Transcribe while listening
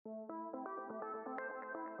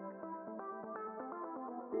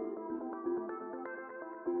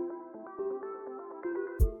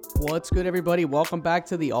What's good, everybody? Welcome back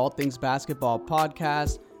to the All Things Basketball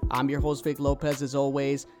podcast. I'm your host, Vic Lopez, as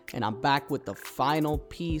always, and I'm back with the final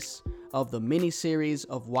piece of the mini-series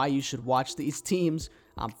of why you should watch these teams.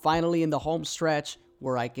 I'm finally in the home stretch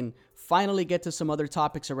where I can finally get to some other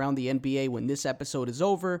topics around the NBA when this episode is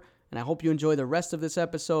over, and I hope you enjoy the rest of this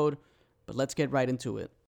episode, but let's get right into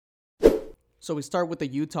it. So we start with the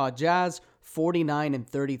Utah Jazz,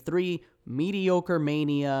 49-33, mediocre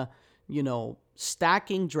mania,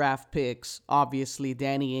 stacking draft picks. Obviously,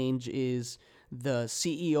 Danny Ainge is the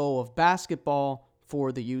CEO of basketball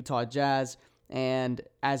for the Utah Jazz, and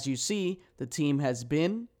as you see, the team has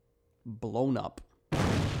been blown up.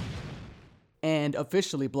 And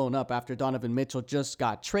officially blown up after Donovan Mitchell just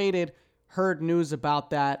got traded. Heard news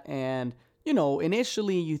about that, and,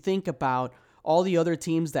 initially you think about all the other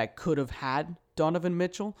teams that could have had Donovan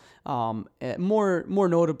Mitchell, more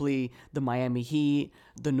notably the Miami Heat,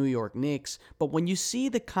 the New York Knicks. But when you see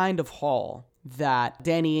the kind of haul that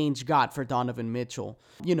Danny Ainge got for Donovan Mitchell,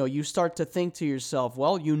 you start to think to yourself,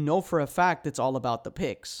 well, for a fact it's all about the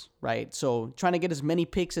picks, right? So trying to get as many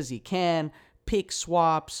picks as he can, pick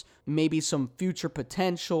swaps, maybe some future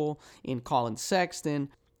potential in Colin Sexton.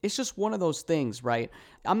 It's just one of those things, right?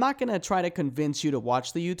 I'm not going to try to convince you to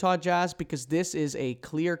watch the Utah Jazz because this is a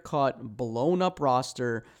clear-cut, blown-up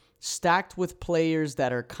roster stacked with players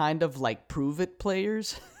that are kind of like prove-it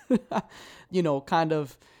players. Kind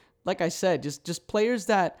of, like I said, just players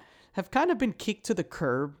that have kind of been kicked to the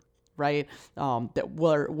curb, right?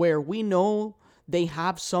 Where we know they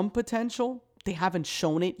have some potential. They haven't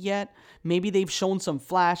shown it yet. Maybe they've shown some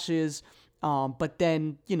flashes, but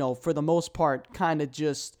then, for the most part, kind of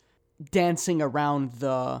just dancing around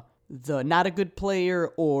the not a good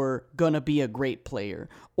player or gonna be a great player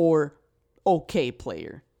or okay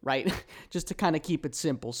player, right? Just to kind of keep it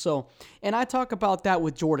simple. So, and I talk about that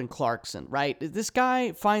with Jordan Clarkson, right? This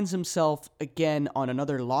guy finds himself again on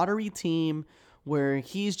another lottery team where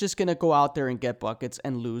he's just gonna go out there and get buckets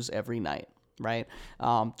and lose every night, right?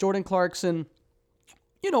 Jordan Clarkson,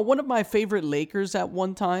 one of my favorite Lakers at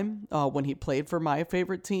one time when he played for my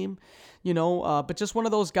favorite team, but just one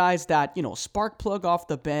of those guys that, spark plug off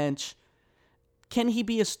the bench. Can he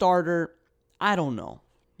be a starter? I don't know,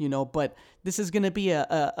 but this is going to be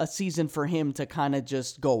a season for him to kind of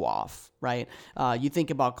just go off, right? You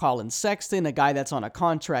think about Colin Sexton, a guy that's on a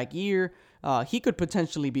contract year. He could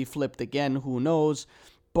potentially be flipped again, who knows?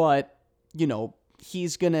 But,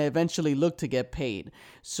 he's going to eventually look to get paid.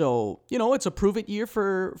 So, it's a prove-it year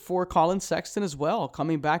for Colin Sexton as well.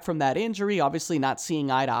 Coming back from that injury, obviously not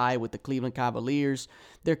seeing eye to eye with the Cleveland Cavaliers.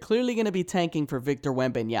 They're clearly going to be tanking for Victor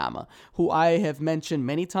Wembanyama, who I have mentioned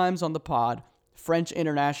many times on the pod, French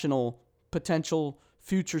international potential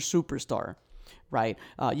future superstar, right?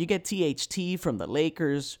 You get THT from the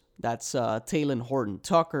Lakers. That's Talen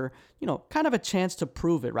Horton-Tucker, kind of a chance to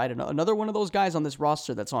prove it, right? Another one of those guys on this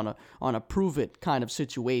roster that's on a prove-it kind of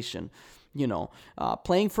situation,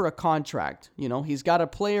 playing for a contract. He's got a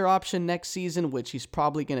player option next season, which he's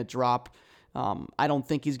probably going to drop. I don't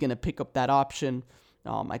think he's going to pick up that option.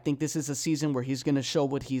 I think this is a season where he's going to show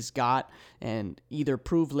what he's got and either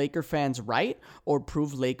prove Laker fans right or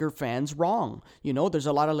prove Laker fans wrong. There's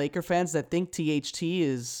a lot of Laker fans that think THT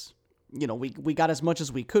is... we got as much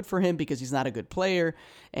as we could for him because he's not a good player.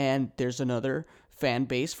 And there's another fan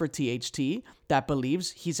base for THT that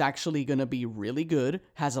believes he's actually going to be really good,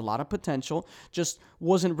 has a lot of potential, just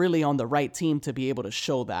wasn't really on the right team to be able to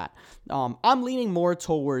show that. I'm leaning more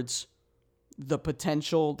towards the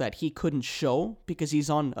potential that he couldn't show because he's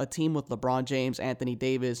on a team with LeBron James, Anthony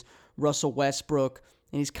Davis, Russell Westbrook,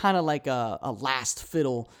 and he's kind of like a last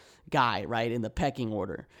fiddle guy, right, in the pecking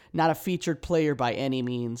order. Not a featured player by any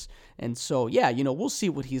means. And so, we'll see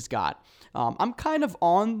what he's got. I'm kind of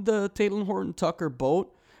on the Talen Horton-Tucker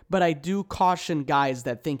boat, but I do caution guys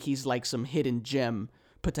that think he's like some hidden gem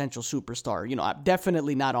potential superstar. I'm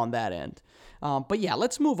definitely not on that end. But yeah,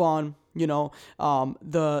 let's move on.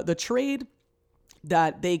 The trade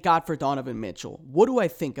that they got for Donovan Mitchell. What do I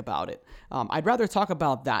think about it? I'd rather talk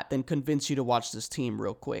about that than convince you to watch this team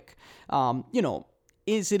real quick.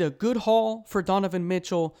 Is it a good haul for Donovan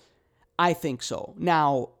Mitchell? I think so.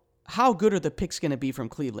 Now, how good are the picks going to be from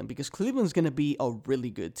Cleveland? Because Cleveland's going to be a really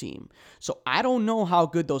good team. So I don't know how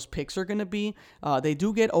good those picks are going to be. They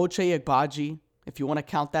do get Ochai Agbaji, if you want to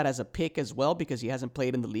count that as a pick as well, because he hasn't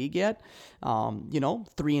played in the league yet.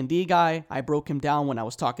 3-and-D guy. I broke him down when I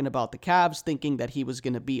was talking about the Cavs, thinking that he was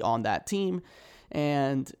going to be on that team.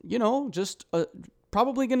 And, just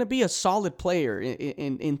probably going to be a solid player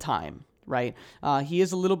in time. Right? He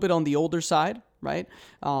is a little bit on the older side, right?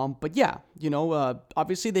 But yeah,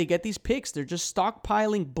 obviously they get these picks. They're just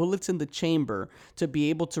stockpiling bullets in the chamber to be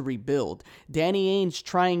able to rebuild. Danny Ainge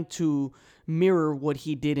trying to mirror what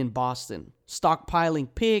he did in Boston, stockpiling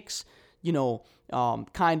picks,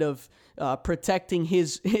 protecting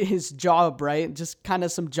his job, right? Just kind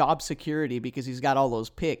of some job security because he's got all those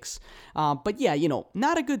picks. But yeah,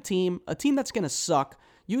 not a good team, a team that's going to suck.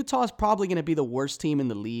 Utah is probably going to be the worst team in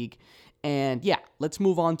the league. And yeah, let's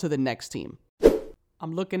move on to the next team.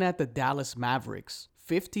 I'm looking at the Dallas Mavericks,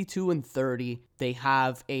 52-30. They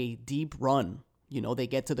have a deep run. They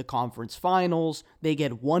get to the conference finals. They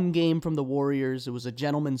get one game from the Warriors. It was a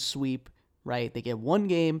gentleman's sweep, right? They get one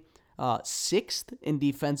game, 6th in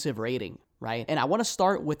defensive rating, right? And I want to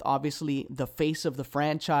start with obviously the face of the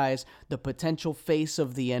franchise, the potential face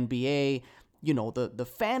of the NBA, the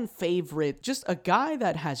fan favorite, just a guy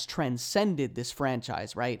that has transcended this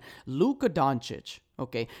franchise, right? Luka Doncic,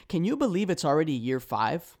 okay? Can you believe it's already year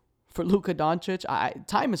 5 for Luka Doncic?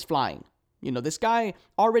 Time is flying. This guy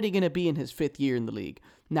already going to be in his 5th year in the league.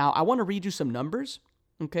 Now, I want to read you some numbers,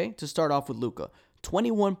 okay, to start off with Luka.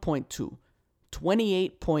 21.2,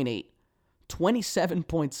 28.8,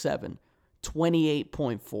 27.7,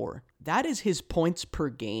 28.4. That is his points per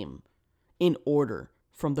game in order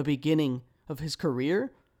from the beginning of his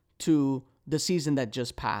career to the season that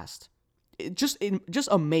just passed. Just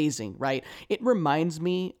amazing, right? It reminds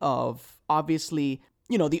me of, obviously,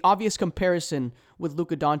 the obvious comparison with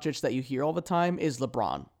Luka Doncic that you hear all the time is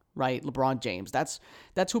LeBron, right? LeBron James. That's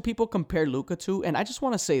who people compare Luka to. And I just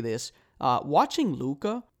want to say this, watching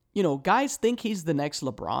Luka, guys think he's the next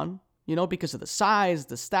LeBron, because of the size,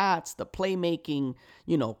 the stats, the playmaking,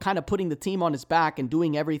 kind of putting the team on his back and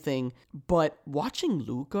doing everything. But watching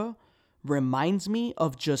Luka reminds me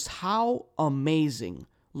of just how amazing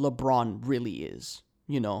LeBron really is,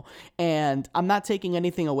 and I'm not taking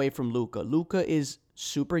anything away from Luka. Luka is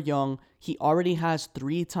super young. He already has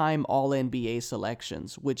 3-time All-NBA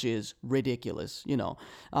selections, which is ridiculous,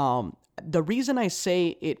 The reason I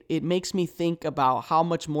say it makes me think about how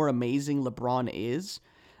much more amazing LeBron is,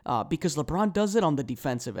 because LeBron does it on the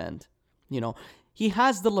defensive end. He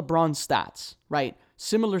has the LeBron stats, right?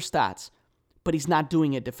 Similar stats, but he's not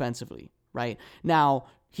doing it defensively, right? Now,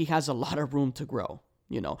 he has a lot of room to grow.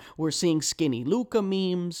 We're seeing skinny Luka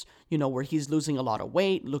memes, where he's losing a lot of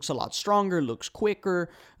weight, looks a lot stronger, looks quicker,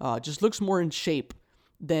 just looks more in shape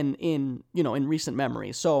than in recent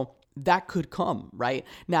memory. So that could come, right?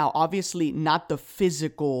 Now, obviously not the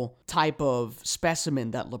physical type of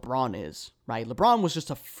specimen that LeBron is, right? LeBron was just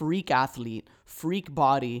a freak athlete, freak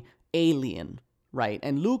body, alien, right?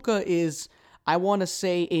 And Luka is, I want to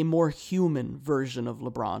say, a more human version of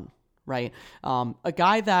LeBron, right? A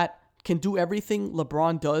guy that can do everything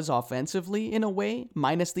LeBron does offensively in a way,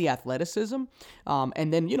 minus the athleticism,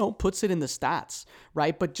 and then, puts it in the stats,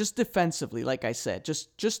 right? But just defensively, like I said,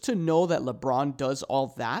 just to know that LeBron does all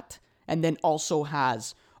that and then also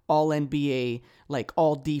has all NBA, like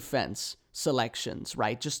all defense selections,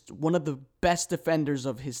 right? Just one of the best defenders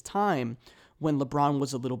of his time when LeBron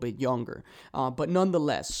was a little bit younger. But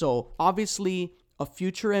nonetheless, so obviously a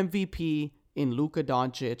future MVP in Luka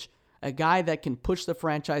Doncic, a guy that can push the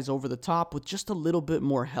franchise over the top with just a little bit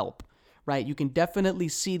more help, right? You can definitely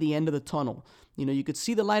see the end of the tunnel. You could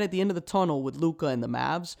see the light at the end of the tunnel with Luka and the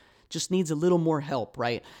Mavs. Just needs a little more help,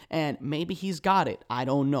 right? And maybe he's got it. I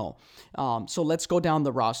don't know. So let's go down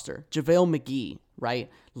the roster. JaVale McGee, right?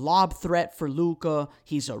 Lob threat for Luka.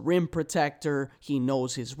 He's a rim protector. He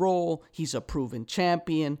knows his role. He's a proven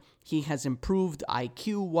champion. He has improved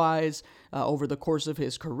IQ-wise over the course of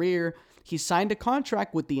his career. He signed a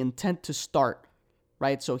contract with the intent to start,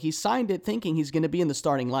 right? So he signed it thinking he's going to be in the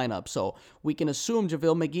starting lineup. So we can assume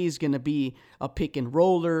JaVale McGee is going to be a pick and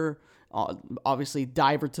roller, obviously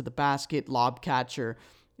diver to the basket, lob catcher.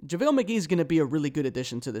 JaVale McGee is going to be a really good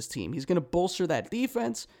addition to this team. He's going to bolster that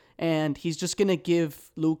defense, and he's just going to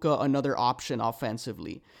give Luka another option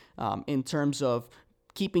offensively in terms of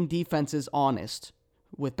keeping defenses honest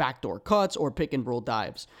with backdoor cuts or pick and roll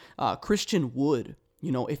dives. Christian Wood.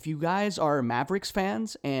 If you guys are Mavericks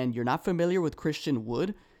fans and you're not familiar with Christian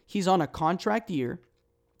Wood, he's on a contract year,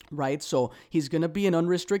 right? So he's going to be an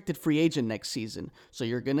unrestricted free agent next season. So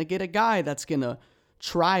you're going to get a guy that's going to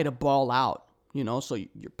try to ball out, so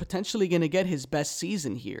you're potentially going to get his best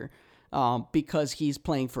season here because he's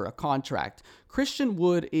playing for a contract. Christian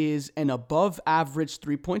Wood is an above average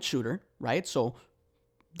 3-point shooter, right? So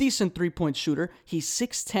decent 3-point shooter. He's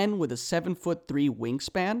 6'10" with a 7'3"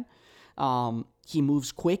 wingspan. He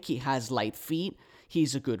moves quick. He has light feet.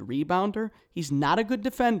 He's a good rebounder. He's not a good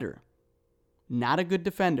defender. not a good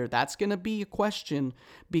defender. That's going to be a question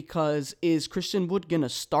because is Christian Wood going to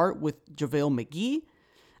start with JaVale McGee?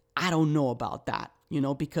 I don't know about that,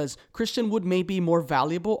 because Christian Wood may be more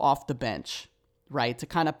valuable off the bench, right? To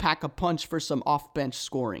kind of pack a punch for some off-bench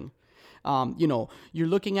scoring. You're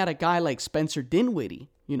looking at a guy like Spencer Dinwiddie.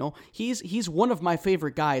 He's one of my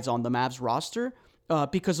favorite guys on the Mavs roster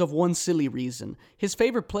because of one silly reason. His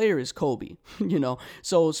favorite player is Kobe,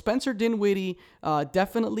 So Spencer Dinwiddie,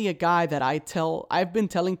 definitely a guy that I've been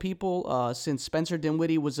telling people since Spencer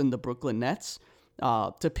Dinwiddie was in the Brooklyn Nets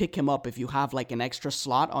to pick him up if you have like an extra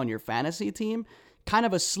slot on your fantasy team. Kind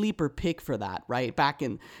of a sleeper pick for that, right? Back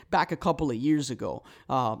a couple of years ago,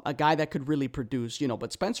 a guy that could really produce,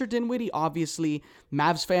 But Spencer Dinwiddie, obviously,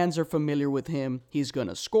 Mavs fans are familiar with him. He's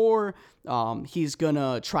gonna score. He's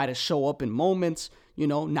gonna try to show up in moments.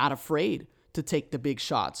 Not afraid to take the big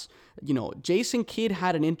shots. Jason Kidd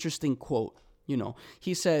had an interesting quote.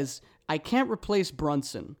 He says, "I can't replace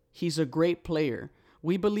Brunson. He's a great player.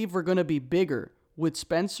 We believe we're gonna be bigger with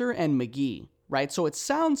Spencer and McGee." Right, so it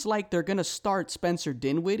sounds like they're going to start Spencer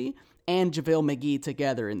Dinwiddie and JaVale McGee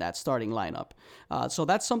together in that starting lineup. So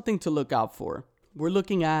that's something to look out for. We're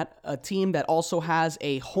looking at a team that also has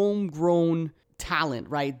a homegrown talent,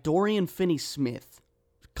 right? Dorian Finney-Smith,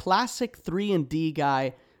 classic 3-and-D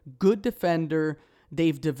guy, good defender.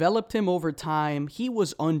 They've developed him over time. He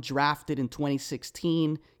was undrafted in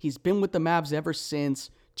 2016. He's been with the Mavs ever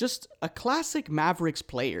since. Just a classic Mavericks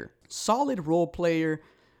player, solid role player,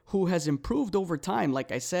 who has improved over time,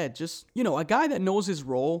 like I said. Just, a guy that knows his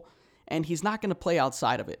role, and he's not going to play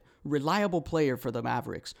outside of it. Reliable player for the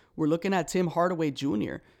Mavericks. We're looking at Tim Hardaway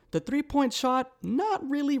Jr. The three-point shot, not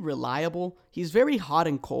really reliable. He's very hot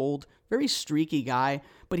and cold, very streaky guy,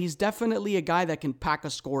 but he's definitely a guy that can pack a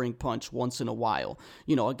scoring punch once in a while.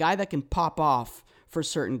 A guy that can pop off for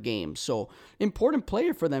certain games. So, important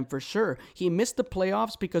player for them for sure. He missed the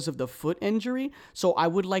playoffs because of the foot injury, so I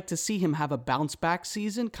would like to see him have a bounce back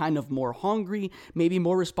season, kind of more hungry, maybe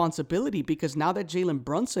more responsibility, because now that Jalen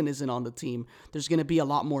Brunson isn't on the team, there's going to be a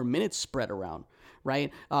lot more minutes spread around, right?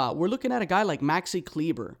 We're looking at a guy like Maxi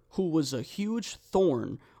Kleber, who was a huge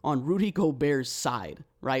thorn on Rudy Gobert's side,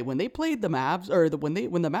 right? When they played the Mavs,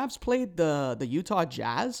 when the Mavs played the Utah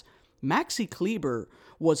Jazz, Maxi Kleber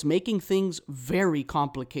was making things very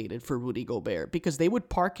complicated for Rudy Gobert because they would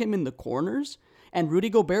park him in the corners and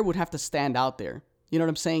Rudy Gobert would have to stand out there. You know what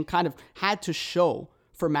I'm saying? Kind of had to show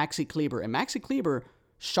for Maxi Kleber. And Maxi Kleber,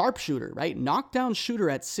 sharpshooter, right? Knockdown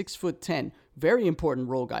shooter at 6'10". Very important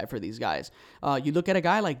role guy for these guys. You look at a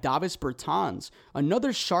guy like Davis Bertans,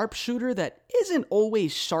 another sharpshooter that isn't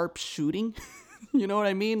always sharp shooting. You know what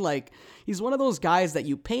I mean? Like, he's one of those guys that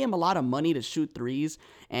you pay him a lot of money to shoot threes,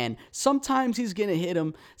 and sometimes he's going to hit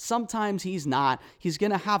them, sometimes he's not. He's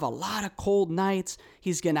going to have a lot of cold nights.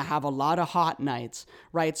 He's going to have a lot of hot nights,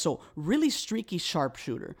 right? So, really streaky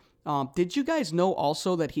sharpshooter. Did you guys know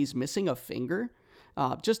also that he's missing a finger?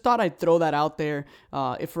 Just thought I'd throw that out there.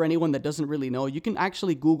 If for anyone that doesn't really know, you can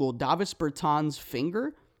actually Google Davis Bertans'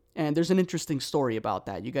 finger. And there's an interesting story about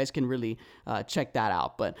that. You guys can really check that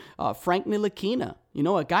out. But Frank Ntilikina,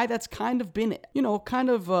 a guy that's kind of been,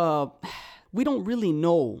 we don't really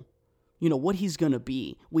know, what he's going to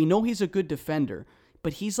be. We know he's a good defender,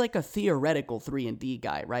 but he's like a theoretical 3-and-D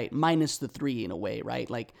guy, right? Minus the 3 in a way, right?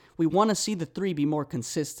 Like, we want to see the 3 be more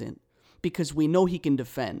consistent because we know he can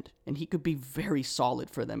defend. And he could be very solid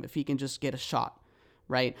for them if he can just get a shot.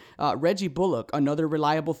 Right? Reggie Bullock, another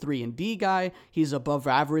reliable 3-and-D guy. He's above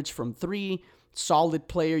average from 3. Solid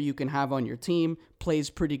player you can have on your team. Plays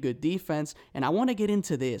pretty good defense. And I want to get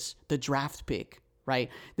into this, the draft pick, right?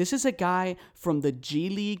 This is a guy from the G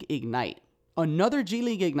League Ignite. Another G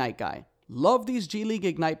League Ignite guy. Love these G League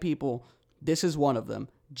Ignite people. This is one of them.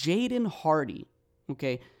 Jaden Hardy.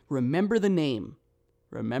 Okay? Remember the name.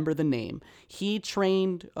 He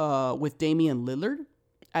trained with Damian Lillard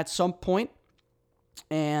at some point.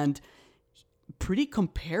 And pretty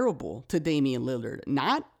comparable to Damian Lillard.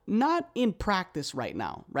 Not in practice right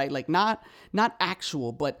now, right? Like not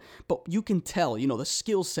actual, but you can tell, the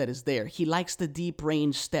skill set is there. He likes the deep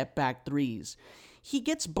range step back threes. He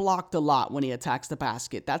gets blocked a lot when he attacks the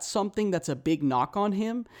basket. That's something that's a big knock on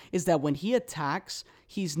him, is that when he attacks,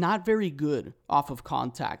 he's not very good off of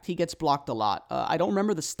contact. He gets blocked a lot. I don't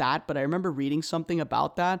remember the stat, but I remember reading something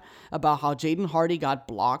about that, about how Jaden Hardy got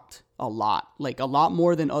blocked a lot, like a lot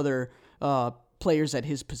more than other players at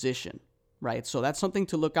his position, right? So that's something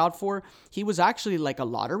to look out for. He was actually like a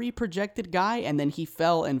lottery projected guy, and then he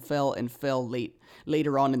fell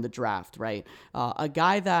later on in the draft, right? A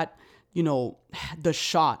guy that, the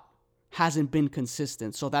shot hasn't been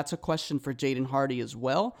consistent. So that's a question for Jaden Hardy as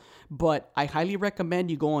well. But I highly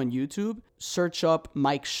recommend you go on YouTube, search up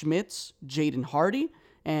Mike Schmidt's Jaden Hardy,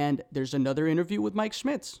 and there's another interview with Mike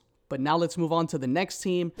Schmitz. But now let's move on to the next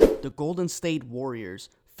team, the Golden State Warriors.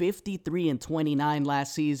 53-29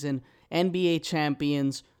 last season, NBA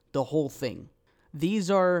champions, the whole thing. These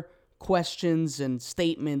are questions and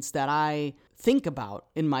statements that I think about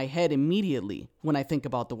in my head immediately when I think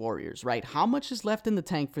about the Warriors, right? How much is left in the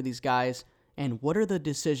tank for these guys, and what are the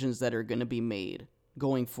decisions that are going to be made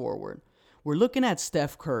going forward? We're looking at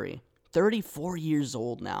Steph Curry, 34 years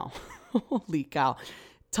old now. Holy cow.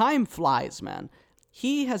 Time flies, man.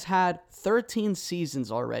 He has had 13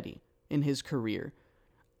 seasons already in his career.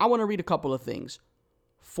 I want to read a couple of things.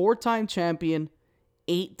 4-time champion,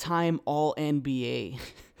 8-time All-NBA.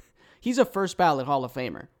 He's a first ballot Hall of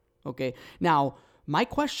Famer. Okay. Now, my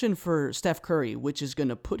question for Steph Curry, which is going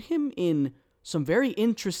to put him in some very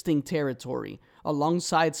interesting territory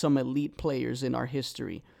alongside some elite players in our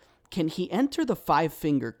history. Can he enter the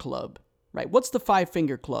 5-finger club? Right? What's the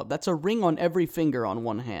 5-finger club? That's a ring on every finger on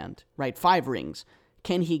one hand, right? 5 rings.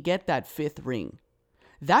 Can he get that 5th ring?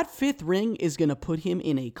 That 5th ring is going to put him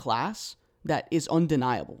in a class that is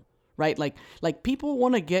undeniable. Right? Like people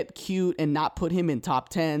want to get cute and not put him in top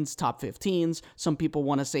 10s, top 15s. Some people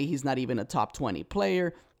want to say he's not even a top 20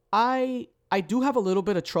 player. I do have a little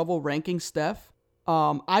bit of trouble ranking Steph.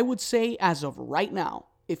 I would say as of right now,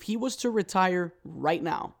 if he was to retire right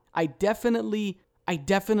now, I definitely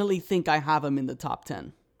think I have him in the top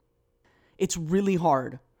 10. It's really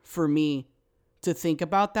hard for me to think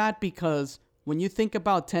about that because when you think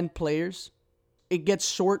about 10 players, it gets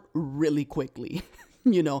short really quickly.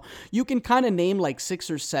 You know, you can kind of name like 6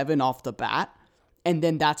 or 7 off the bat, and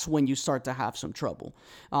then that's when you start to have some trouble.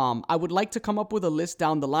 I would like to come up with a list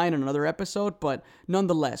down the line in another episode, but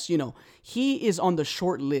nonetheless, you know, he is on the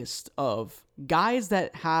short list of guys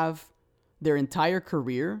that have their entire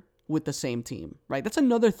career with the same team, right? That's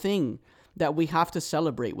another thing that we have to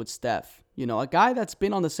celebrate with Steph. You know, a guy that's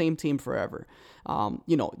been on the same team forever.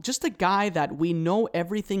 You know, just a guy that we know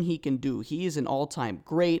everything he can do. He is an all-time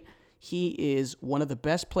great. He is one of the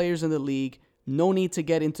best players in the league. No need to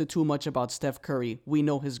get into too much about Steph Curry. We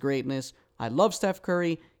know his greatness. I love Steph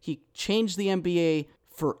Curry. He changed the NBA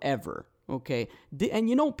forever, okay? And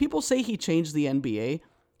you know, people say he changed the NBA.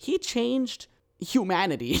 He changed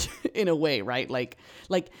humanity in a way, right? Like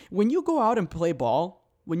when you go out and play ball,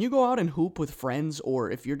 when you go out and hoop with friends, or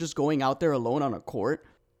if you're just going out there alone on a court,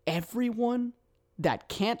 everyone that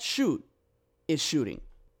can't shoot is shooting.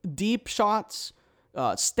 Deep shots,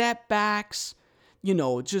 step backs, you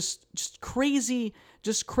know, just crazy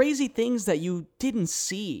things that you didn't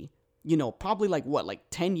see, you know, probably like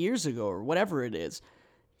 10 years ago or whatever it is.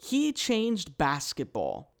 He changed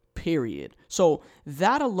basketball, period. So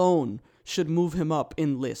that alone should move him up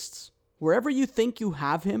in lists. Wherever you think you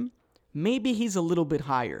have him, maybe he's a little bit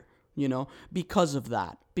higher, you know, because of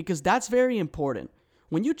that. Because that's very important.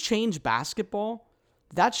 When you change basketball,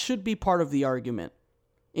 that should be part of the argument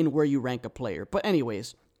in where you rank a player. But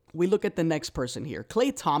anyways, we look at the next person here.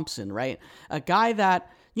 Klay Thompson, right? A guy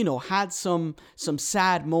that, you know, had some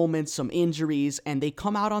sad moments, some injuries, and they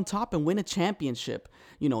come out on top and win a championship.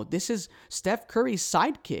 You know, this is Steph Curry's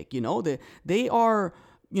sidekick, you know. They are,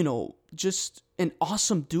 you know, just an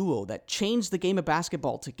awesome duo that changed the game of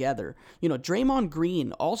basketball together. You know, Draymond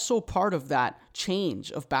Green, also part of that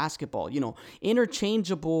change of basketball. You know,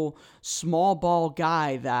 interchangeable small ball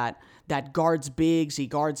guy that guards bigs, he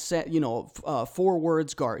guards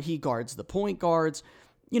forwards, he guards the point guards.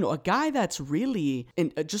 You know, a guy that's really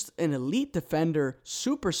just an elite defender,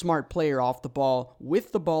 super smart player off the ball,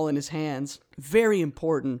 with the ball in his hands, very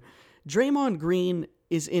important. Draymond Green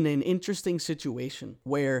is in an interesting situation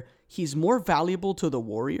where he's more valuable to the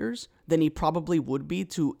Warriors than he probably would be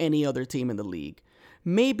to any other team in the league.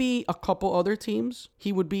 Maybe a couple other teams,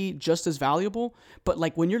 he would be just as valuable, but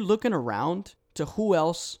like when you're looking around to who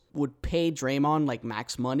else would pay Draymond like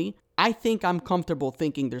max money, I think I'm comfortable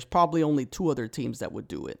thinking there's probably only 2 other teams that would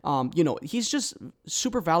do it. You know, he's just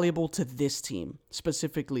super valuable to this team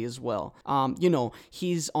specifically as well. You know,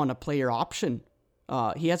 he's on a player option.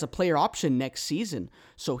 He has a player option next season,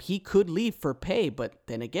 so he could leave for pay. But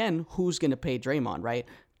then again, who's going to pay Draymond, right?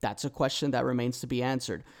 That's a question that remains to be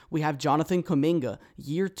answered. We have Jonathan Kuminga,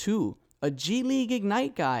 year 2, a G League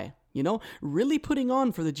Ignite guy, you know, really putting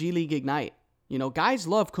on for the G League Ignite. You know, guys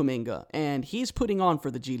love Kuminga, and he's putting on for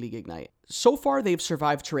the G League Ignite. So far, they've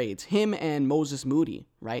survived trades, him and Moses Moody,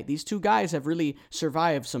 right? These 2 guys have really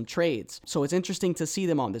survived some trades. So it's interesting to see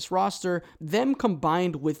them on this roster. Them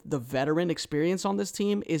combined with the veteran experience on this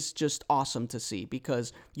team is just awesome to see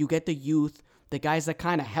because you get the youth, the guys that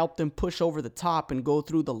kind of helped them push over the top and go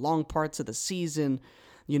through the long parts of the season,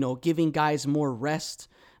 giving guys more rest,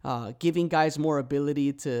 giving guys more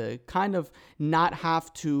ability to kind of not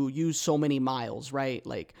have to use so many miles, right?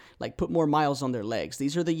 Like put more miles on their legs.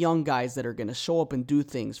 These are the young guys that are going to show up and do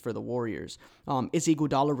things for the Warriors. Is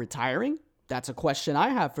Iguodala retiring? That's a question I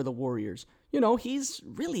have for the Warriors. He's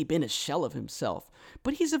really been a shell of himself,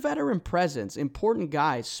 but he's a veteran presence, important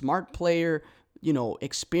guy, smart player,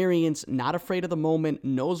 experience, not afraid of the moment,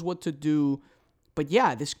 knows what to do. But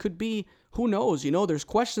yeah, this could be, who knows? There's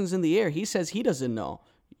questions in the air. He says he doesn't know.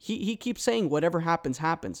 He keeps saying whatever happens,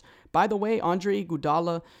 happens. By the way, Andre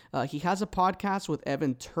Iguodala, he has a podcast with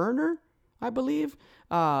Evan Turner, I believe,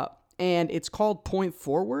 and it's called Point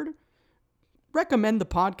Forward. Recommend the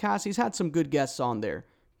podcast. He's had some good guests on there.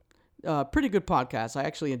 Pretty good podcast. I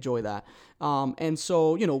actually enjoy that. And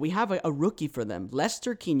so, we have a rookie for them,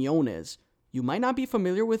 Lester Quinones. You might not be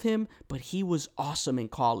familiar with him, but he was awesome in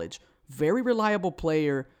college. Very reliable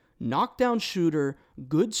player, knockdown shooter,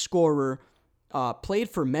 good scorer, played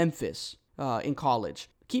for Memphis in college.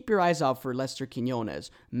 Keep your eyes out for Lester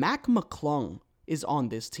Quinones. Mac McClung is on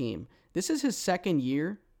this team. This is his second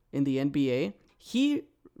year in the NBA. He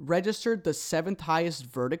registered the 7th highest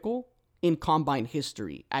vertical in combine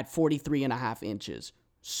history at 43.5 inches.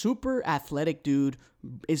 Super athletic dude,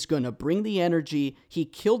 is going to bring the energy. He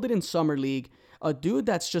killed it in Summer League. A dude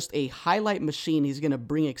that's just a highlight machine. He's going to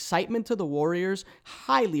bring excitement to the Warriors.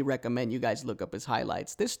 Highly recommend you guys look up his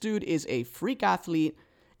highlights. This dude is a freak athlete,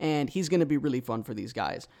 and he's going to be really fun for these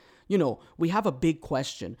guys. We have a big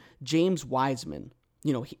question. James Wiseman.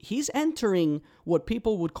 He's entering what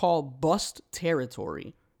people would call bust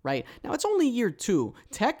territory, right? Now, it's only year 2,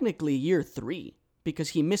 technically year 3, because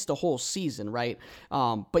he missed a whole season, right?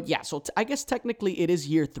 But yeah, so I guess technically it is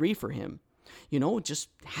year 3 for him. Just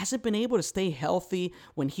hasn't been able to stay healthy.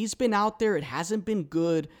 When he's been out there, it hasn't been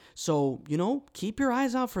good. So, keep your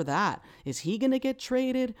eyes out for that. Is he going to get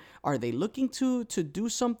traded? Are they looking to do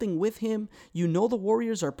something with him? The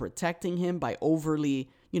Warriors are protecting him by overly,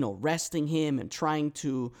 resting him and trying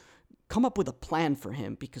to come up with a plan for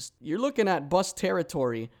him, because you're looking at bust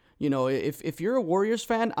territory. If you're a Warriors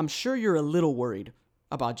fan, I'm sure you're a little worried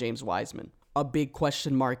about James Wiseman. A big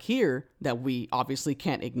question mark here that we obviously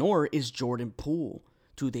can't ignore is Jordan Poole.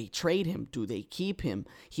 Do they trade him? Do they keep him?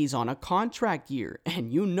 He's on a contract year,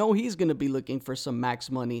 and he's going to be looking for some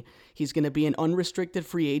max money. He's going to be an unrestricted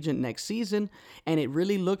free agent next season, and it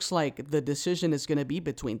really looks like the decision is going to be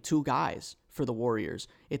between 2 guys for the Warriors.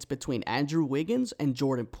 It's between Andrew Wiggins and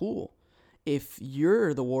Jordan Poole. If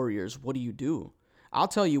you're the Warriors, what do? I'll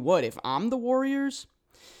tell you what, if I'm the Warriors,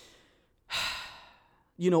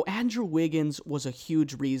 Andrew Wiggins was a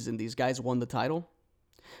huge reason these guys won the title.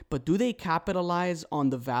 But do they capitalize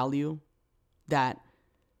on the value that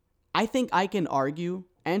I think I can argue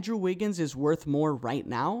Andrew Wiggins is worth more right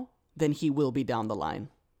now than he will be down the line?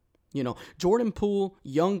 Jordan Poole,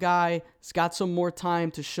 young guy, has got some more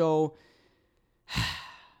time to show.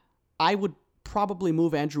 I would probably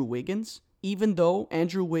move Andrew Wiggins, even though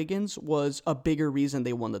Andrew Wiggins was a bigger reason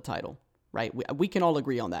they won the title. Right? We can all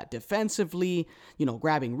agree on that. Defensively,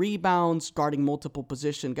 grabbing rebounds, guarding multiple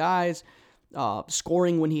position guys,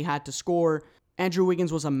 scoring when he had to score. Andrew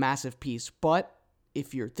Wiggins was a massive piece. But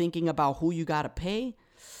if you're thinking about who you got to pay,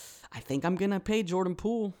 I think I'm going to pay Jordan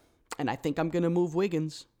Poole, and I think I'm going to move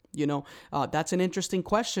Wiggins. That's an interesting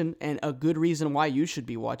question and a good reason why you should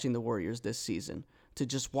be watching the Warriors this season, to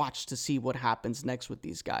just watch to see what happens next with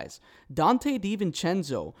these guys. Dante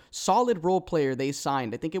DiVincenzo, solid role player they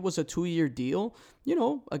signed. I think it was a 2-year deal.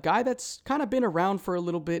 A guy that's kind of been around for a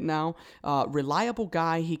little bit now. Reliable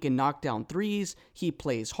guy. He can knock down threes. He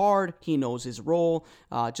plays hard. He knows his role.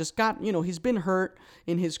 He's been hurt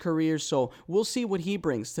in his career, so we'll see what he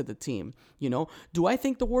brings to the team. Do I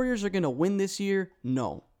think the Warriors are going to win this year?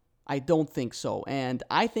 No. I don't think so. And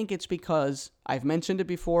I think it's because, I've mentioned it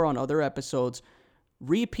before on other episodes,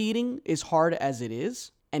 repeating is hard as it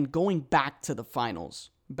is, and going back to the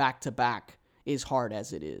finals, back to back, is hard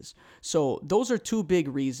as it is. So those are 2 big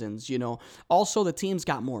reasons, Also, the team's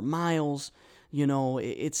got more miles.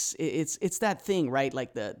 It's that thing, right?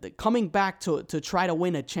 Like the coming back to try to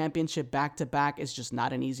win a championship back to back is just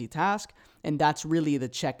not an easy task, and that's really the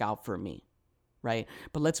checkout for me, right?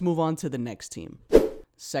 But let's move on to the next team.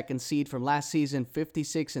 Second seed from last season,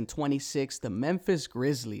 56-26, the Memphis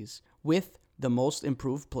Grizzlies, with the most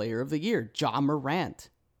improved player of the year, Ja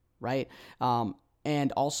Morant, right?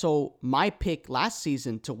 And also my pick last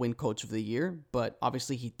season to win Coach of the Year, but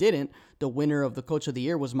obviously he didn't. The winner of the Coach of the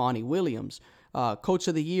Year was Monty Williams. Coach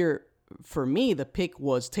of the Year, for me, the pick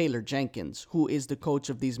was Taylor Jenkins, who is the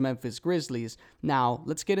coach of these Memphis Grizzlies. Now,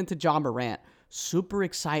 let's get into Ja Morant. super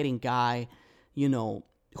exciting guy.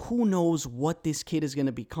 Who knows what this kid is going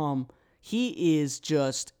to become. He is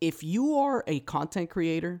just, if you are a content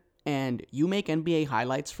creator and you make NBA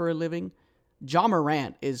highlights for a living, Ja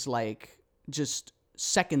Morant is like just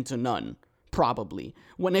second to none, probably,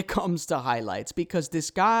 when it comes to highlights, because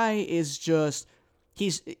this guy is just,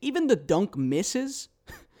 even the dunk misses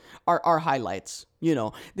are highlights.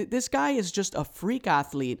 This guy is just a freak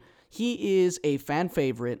athlete. He is a fan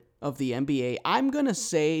favorite of the NBA. I'm going to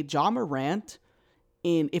say Ja Morant,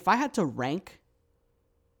 if I had to rank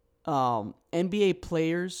NBA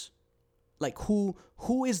players, like who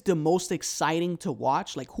is the most exciting to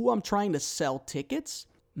watch, like who I'm trying to sell tickets,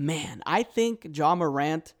 man, I think Ja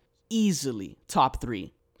Morant easily top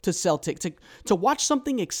 3 to sell tickets, to watch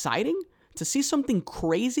something exciting, to see something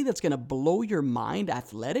crazy that's going to blow your mind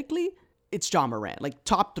athletically. It's Ja Morant, like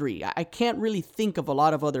top 3. I can't really think of a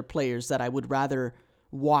lot of other players that I would rather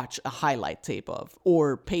watch a highlight tape of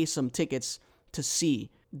or pay some tickets to see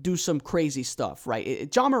do some crazy stuff, right?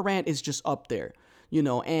 Ja Morant is just up there,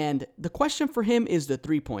 and the question for him is the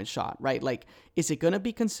 3-point shot, right? Like, is it going to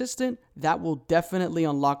be consistent? That will definitely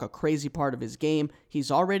unlock a crazy part of his game. He's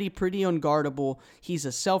already pretty unguardable. He's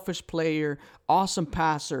a selfish player, awesome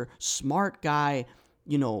passer, smart guy,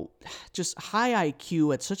 just high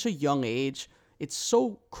IQ at such a young age. It's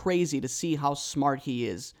so crazy to see how smart he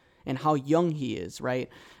is and how young he is, right?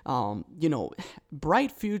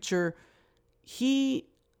 Bright future. He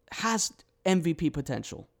has MVP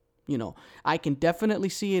potential. I can definitely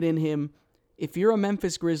see it in him. If you're a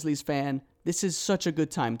Memphis Grizzlies fan, this is such a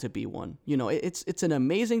good time to be one. It's an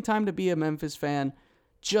amazing time to be a Memphis fan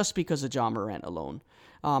just because of Ja Morant alone.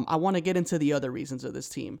 I want to get into the other reasons of this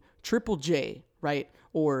team. Triple J, right?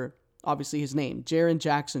 Or obviously his name, Jaren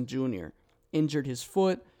Jackson Jr. injured his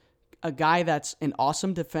foot. A guy that's an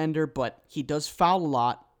awesome defender, but he does foul a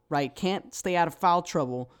lot, right? Can't stay out of foul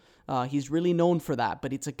trouble. He's really known for that,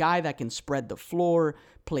 but it's a guy that can spread the floor,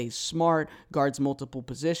 plays smart, guards multiple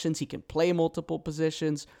positions. He can play multiple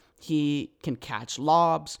positions. He can catch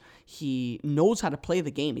lobs. He knows how to play the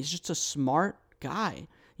game. He's just a smart guy,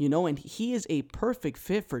 and he is a perfect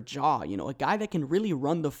fit for Ja, a guy that can really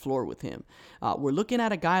run the floor with him. We're looking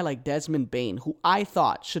at a guy like Desmond Bane, who I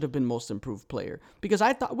thought should have been most improved player, because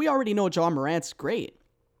I thought we already know Ja Morant's great,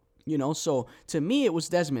 so to me it was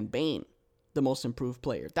Desmond Bane, the most improved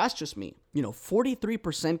player. That's just me.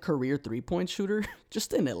 43% career 3-point shooter,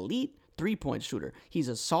 just an elite 3-point shooter. He's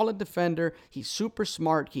a solid defender. He's super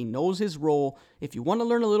smart. He knows his role. If you want to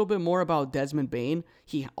learn a little bit more about Desmond Bane,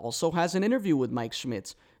 he also has an interview with Mike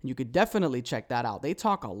Schmitz, and you could definitely check that out. They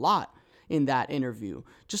talk a lot in that interview,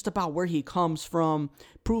 just about where he comes from,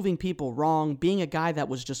 proving people wrong, being a guy that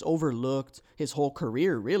was just overlooked his whole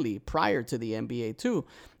career, really, prior to the NBA too.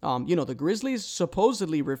 The Grizzlies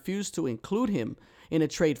supposedly refused to include him in a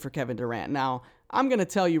trade for Kevin Durant. Now, I'm going to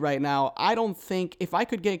tell you right now, I don't think, if I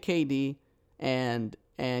could get KD and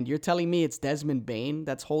you're telling me it's Desmond Bane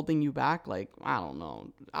that's holding you back, like, I don't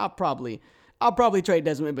know. I'll probably trade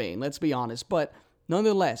Desmond Bane, let's be honest. But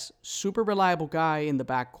nonetheless, super reliable guy in the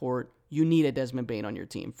backcourt. You need a Desmond Bane on your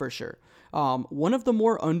team, for sure. One of the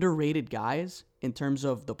more underrated guys in terms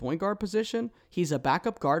of the point guard position, he's a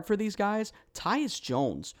backup guard for these guys, Tyus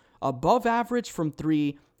Jones. Above average from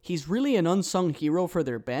 3. He's really an unsung hero for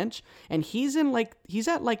their bench, and he's at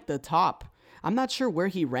the top. I'm not sure where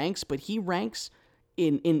he ranks, but he ranks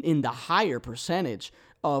in the higher percentage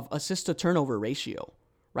of assist to turnover ratio.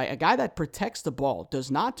 Right, a guy that protects the ball, does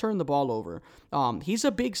not turn the ball over. He's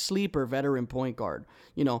a big sleeper veteran point guard.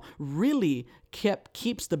 Really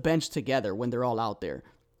keeps the bench together when they're all out there.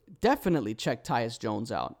 Definitely check Tyus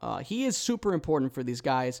Jones out. He is super important for these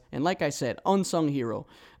guys, and like I said, unsung hero.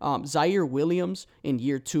 Zaire Williams in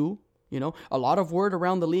year 2. A lot of word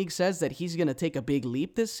around the league says that he's going to take a big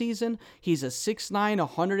leap this season. He's a 6'9",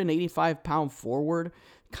 185-pound forward.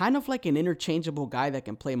 Kind of like an interchangeable guy that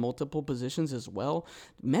can play multiple positions as well.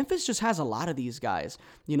 Memphis just has a lot of these guys.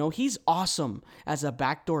 He's awesome as a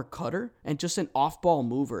backdoor cutter and just an off-ball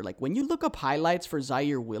mover. Like, when you look up highlights for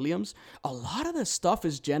Zaire Williams, a lot of the stuff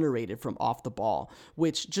is generated from off the ball,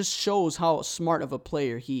 which just shows how smart of a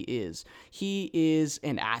player he is. He is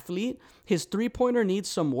an athlete. His three-pointer needs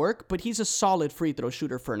some work, but he's a solid free throw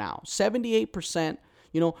shooter for now. 78%.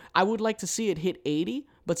 I would like to see it hit 80,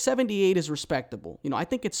 but 78 is respectable. I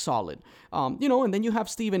think it's solid. And then you have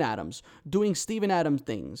Steven Adams doing Steven Adams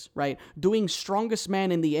things, right? Doing strongest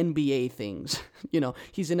man in the NBA things.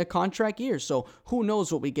 He's in a contract year, so who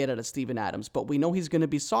knows what we get out of Steven Adams, but we know he's going to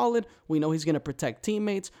be solid. We know he's going to protect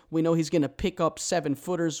teammates. We know he's going to pick up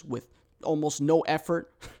 7-footers with almost no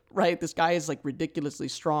effort, right? This guy is like ridiculously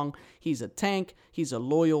strong. He's a tank. He's a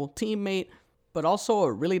loyal teammate. but also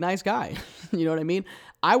a really nice guy. You know what I mean?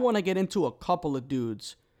 I want to get into a couple of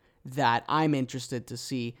dudes that I'm interested to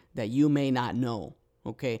see that you may not know.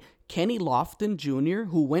 Okay, Kenny Lofton Jr.,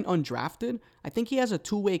 who went undrafted. I think he has a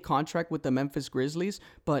 2-way contract with the Memphis Grizzlies,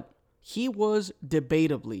 but he was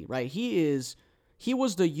debatably, right? He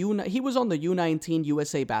was on the U19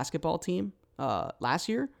 USA basketball team last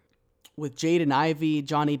year with Jaden Ivey,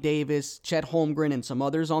 Johnny Davis, Chet Holmgren, and some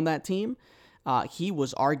others on that team. He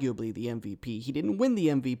was arguably the MVP. He didn't win the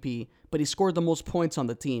MVP, but he scored the most points on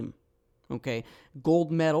the team. Okay,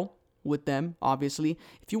 gold medal with them, obviously.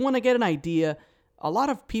 If you want to get an idea, a lot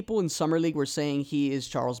of people in Summer League were saying he is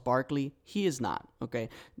Charles Barkley. He is not, okay?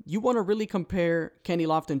 You want to really compare Kenny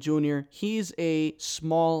Lofton Jr., he's a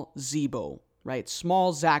small Zebo, right?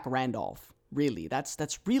 Small Zach Randolph, really.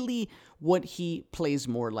 That's really what he plays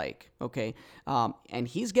more like, okay? And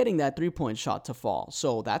he's getting that three-point shot to fall,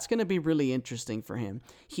 so that's going to be really interesting for him.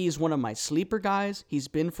 He's one of my sleeper guys. He's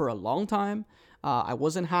been for a long time. I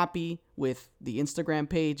wasn't happy with the Instagram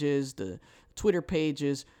pages, the Twitter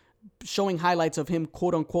pages, showing highlights of him,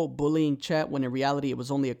 quote-unquote, bullying Chet, when in reality it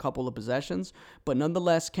was only a couple of possessions. But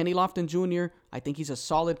nonetheless, Kenny Lofton Jr., I think he's a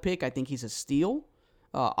solid pick. I think he's a steal.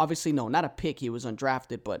 Obviously, no, not a pick. He was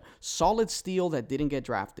undrafted, but solid steal that didn't get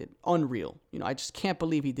drafted. Unreal. I just can't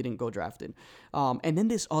believe he didn't go drafted. And then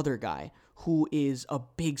this other guy who is a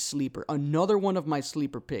big sleeper, another one of my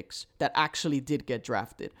sleeper picks that actually did get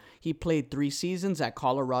drafted. He played 3 seasons at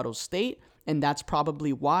Colorado State, and that's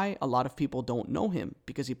probably why a lot of people don't know him,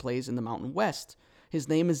 because he plays in the Mountain West. His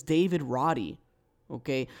name is David Roddy,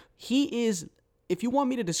 okay? He is, if you want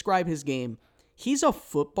me to describe his game, he's a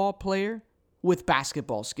football player with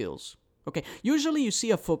basketball skills, okay? Usually you see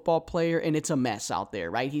a football player and it's a mess out there,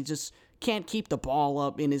 right? He just can't keep the ball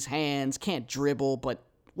up in his hands, can't dribble, but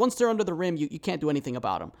once they're under the rim, you can't do anything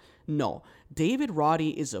about him. No, David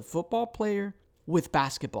Roddy is a football player with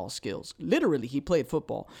basketball skills. Literally, he played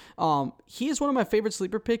football. He is one of my favorite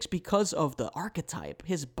sleeper picks because of the archetype.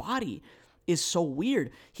 His body is so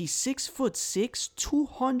weird. He's 6'6",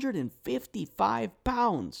 255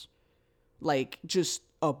 pounds. Like, just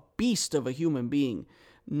a beast of a human being.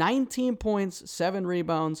 19 points, 7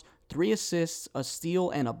 rebounds, 3 assists, a steal,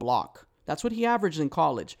 and a block. That's what he averaged in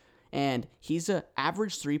college. And he's an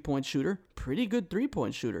average 3-point shooter. Pretty good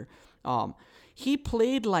 3-point shooter. He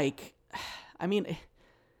played like... I mean,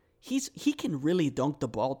 he can really dunk the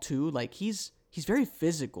ball too. Like, he's very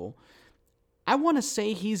physical. I want to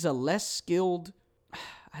say he's a less skilled.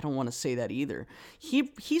 I don't want to say that either.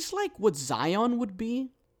 He's like what Zion would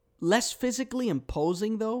be, less physically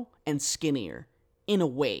imposing though, and skinnier in a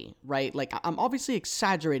way, right? Like, I'm obviously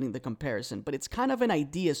exaggerating the comparison, but it's kind of an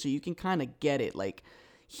idea so you can kind of get it. Like,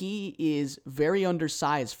 he is very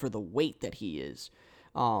undersized for the weight that he is,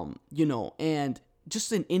 and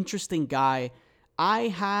just an interesting guy. I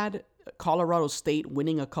had Colorado State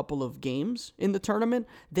winning a couple of games in the tournament.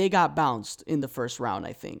 They got bounced in the first round,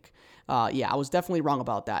 I think. I was definitely wrong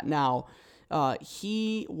about that. Now,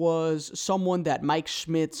 he was someone that Mike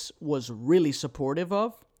Schmitz was really supportive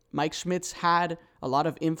of. Mike Schmitz had a lot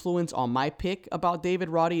of influence on my pick about David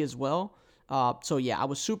Roddy as well. I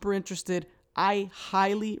was super interested. I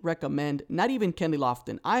highly recommend, not even Kenny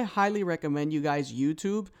Lofton, I highly recommend you guys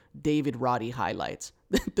YouTube David Roddy highlights.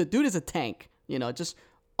 The dude is a tank, just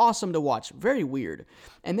awesome to watch. Very weird.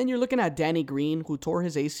 And then you're looking at Danny Green, who tore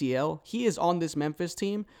his ACL. He is on this Memphis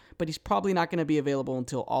team, but he's probably not going to be available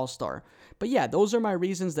until All-Star. But yeah, those are my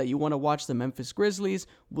reasons that you want to watch the Memphis Grizzlies.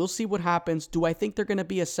 We'll see what happens. Do I think they're going to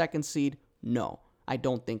be a 2nd seed? No, I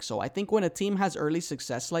don't think so. I think when a team has early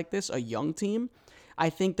success like this, a young team, I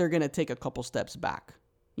think they're going to take a couple steps back.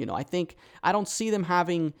 I don't see them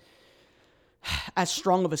having as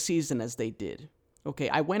strong of a season as they did. Okay,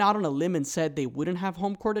 I went out on a limb and said they wouldn't have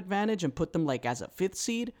home court advantage and put them like as a 5th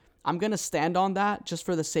seed. I'm going to stand on that just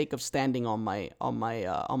for the sake of standing on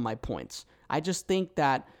my points. I just think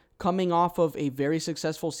that coming off of a very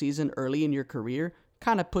successful season early in your career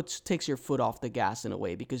kind of takes your foot off the gas in a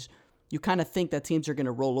way, because you kind of think that teams are going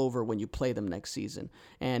to roll over when you play them next season.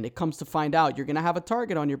 And it comes to find out you're going to have a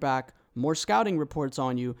target on your back, more scouting reports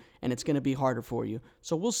on you, and it's going to be harder for you.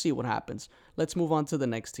 So we'll see what happens. Let's move on to the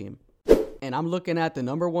next team. And I'm looking at the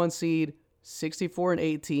number 1 seed,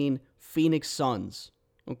 64-18, Phoenix Suns.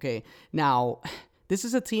 Okay, now, this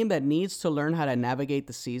is a team that needs to learn how to navigate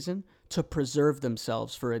the season to preserve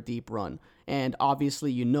themselves for a deep run. And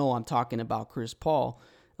obviously, I'm talking about Chris Paul.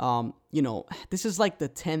 This is like the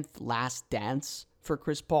 10th last dance for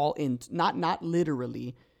Chris Paul, in not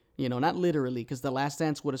literally, not literally, because the last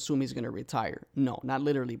dance would assume he's going to retire. No, not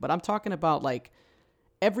literally. But I'm talking about like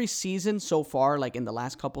every season so far, like in the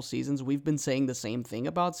last couple seasons, we've been saying the same thing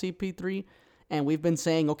about CP3. And we've been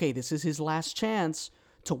saying, okay, this is his last chance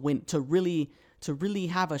to win, to really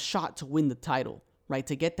have a shot to win the title, right?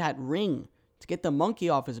 To get that ring, to get the monkey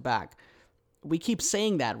off his back. We keep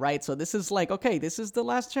saying that, right? So this is like, okay, this is the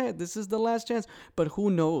last chance. This is the last chance. But who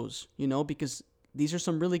knows, because these are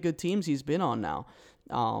some really good teams he's been on now.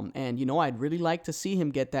 And, I'd really like to see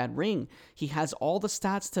him get that ring. He has all the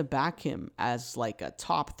stats to back him as like a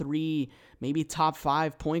top 3, maybe top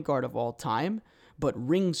 5 point guard of all time. But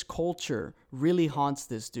rings culture really haunts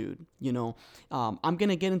this dude, I'm going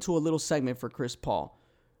to get into a little segment for Chris Paul.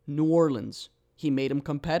 New Orleans, he made him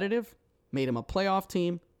competitive, made him a playoff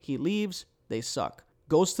team. He leaves, they suck.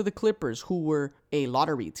 Goes to the Clippers, who were a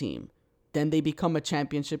lottery team. Then they become a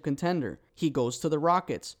championship contender. He goes to the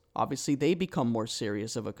Rockets. Obviously, they become more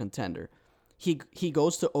serious of a contender. He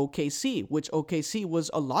goes to OKC, which OKC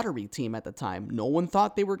was a lottery team at the time. No one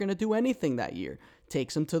thought they were going to do anything that year.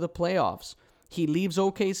 Takes him to the playoffs. He leaves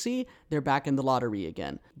OKC, they're back in the lottery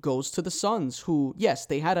again. Goes to the Suns, who, yes,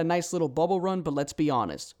 they had a nice little bubble run, but let's be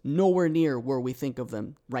honest, nowhere near where we think of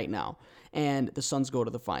them right now. And the Suns go to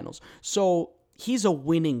the finals. So he's a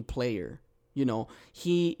winning player.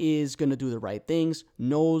 He is going to do the right things,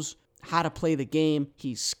 knows how to play the game.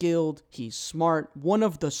 He's skilled, he's smart, one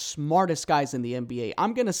of the smartest guys in the NBA.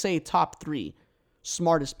 I'm going to say top 3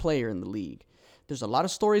 smartest player in the league. There's a lot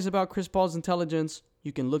of stories about Chris Paul's intelligence.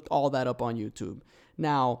 You can look all that up on YouTube.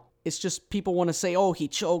 Now, it's just people want to say, oh, he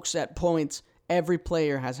chokes at points. Every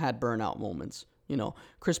player has had burnout moments.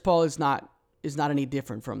 Chris Paul is not any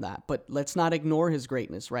different from that. But let's not ignore his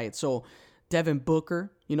greatness, right? So Devin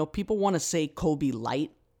Booker, people want to say Kobe light.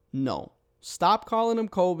 No. Stop calling him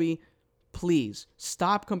Kobe. Please.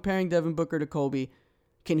 Stop comparing Devin Booker to Kobe.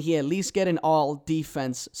 Can he at least get an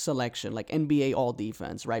all-defense selection, like NBA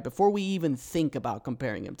all-defense, right? Before we even think about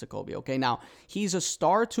comparing him to Kobe, okay? Now, he's a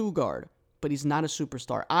star 2 guard, but he's not a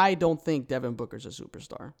superstar. I don't think Devin Booker's a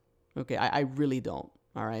superstar, okay? I really don't,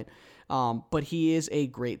 all right? But he is a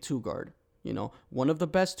great 2 guard, one of the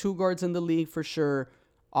best 2 guards in the league for sure.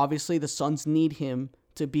 Obviously, the Suns need him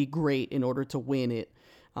to be great in order to win it.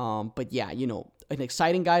 But yeah, an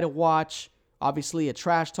exciting guy to watch. Obviously, a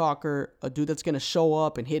trash talker, a dude that's going to show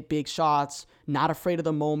up and hit big shots, not afraid of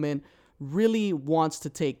the moment, really wants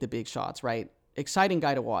to take the big shots, right? Exciting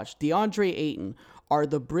guy to watch. DeAndre Ayton, are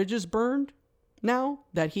the bridges burned now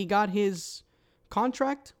that he got his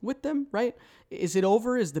contract with them, right? Is it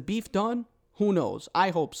over? Is the beef done? Who knows?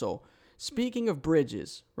 I hope so. Speaking of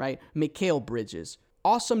Bridges, right? Mikal Bridges,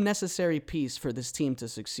 awesome necessary piece for this team to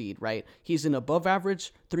succeed, right? He's an above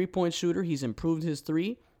average 3-point shooter. He's improved his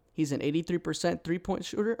 3. He's an 83%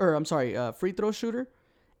 free throw shooter,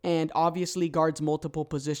 and obviously guards multiple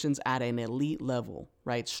positions at an elite level,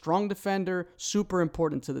 right? Strong defender, super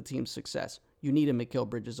important to the team's success. You need a Mikal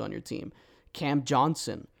Bridges on your team. Cam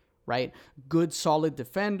Johnson, right? Good, solid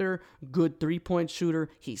defender, good 3-point shooter.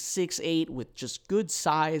 He's 6'8" with just good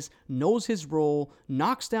size, knows his role,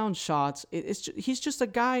 knocks down shots. He's just a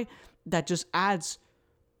guy that just adds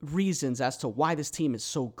reasons as to why this team is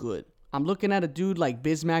so good. I'm looking at a dude like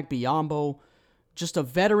Bismack Biyombo, just a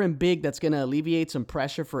veteran big that's going to alleviate some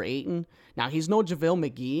pressure for Ayton. Now, he's no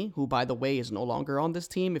JaVale McGee, who, by the way, is no longer on this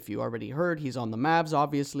team. If you already heard, he's on the Mavs,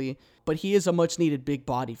 obviously. But he is a much-needed big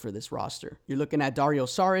body for this roster. You're looking at Dario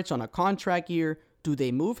Saric on a contract year. Do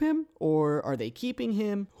they move him, or are they keeping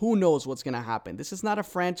him? Who knows what's going to happen? This is not a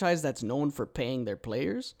franchise that's known for paying their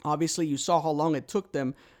players. Obviously, you saw how long it took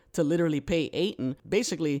them to literally pay Ayton.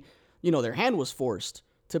 Basically, their hand was forced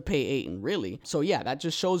to pay Ayton, really. So yeah, that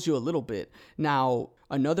just shows you a little bit. Now,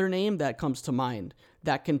 another name that comes to mind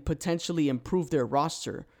that can potentially improve their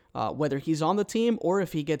roster, whether he's on the team or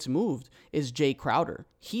if he gets moved, is Jay Crowder.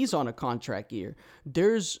 He's on a contract year.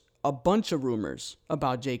 There's a bunch of rumors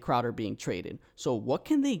about Jay Crowder being traded. So what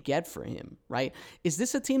can they get for him, right? Is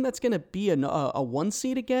this a team that's going to be a 1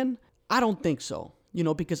 seed again? I don't think so,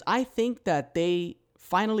 because I think that they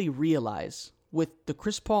finally realize with the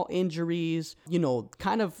Chris Paul injuries,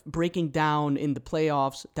 kind of breaking down in the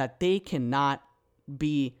playoffs, that they cannot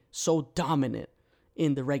be so dominant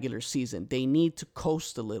in the regular season. They need to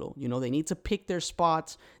coast a little. They need to pick their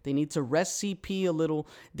spots. They need to rest CP a little.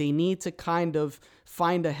 They need to kind of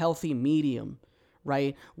find a healthy medium,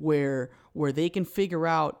 right? Where they can figure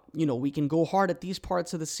out, we can go hard at these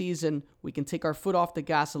parts of the season. We can take our foot off the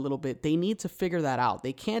gas a little bit. They need to figure that out.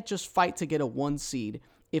 They can't just fight to get a 1 seed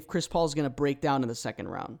if Chris Paul is going to break down in the second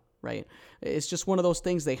round, right? It's just one of those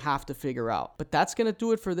things they have to figure out. But that's going to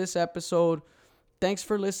do it for this episode. Thanks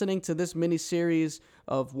for listening to this mini-series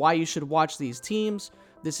of why you should watch these teams.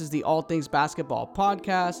 This is the All Things Basketball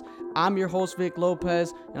podcast. I'm your host, Vic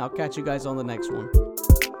Lopez, and I'll catch you guys on the next one.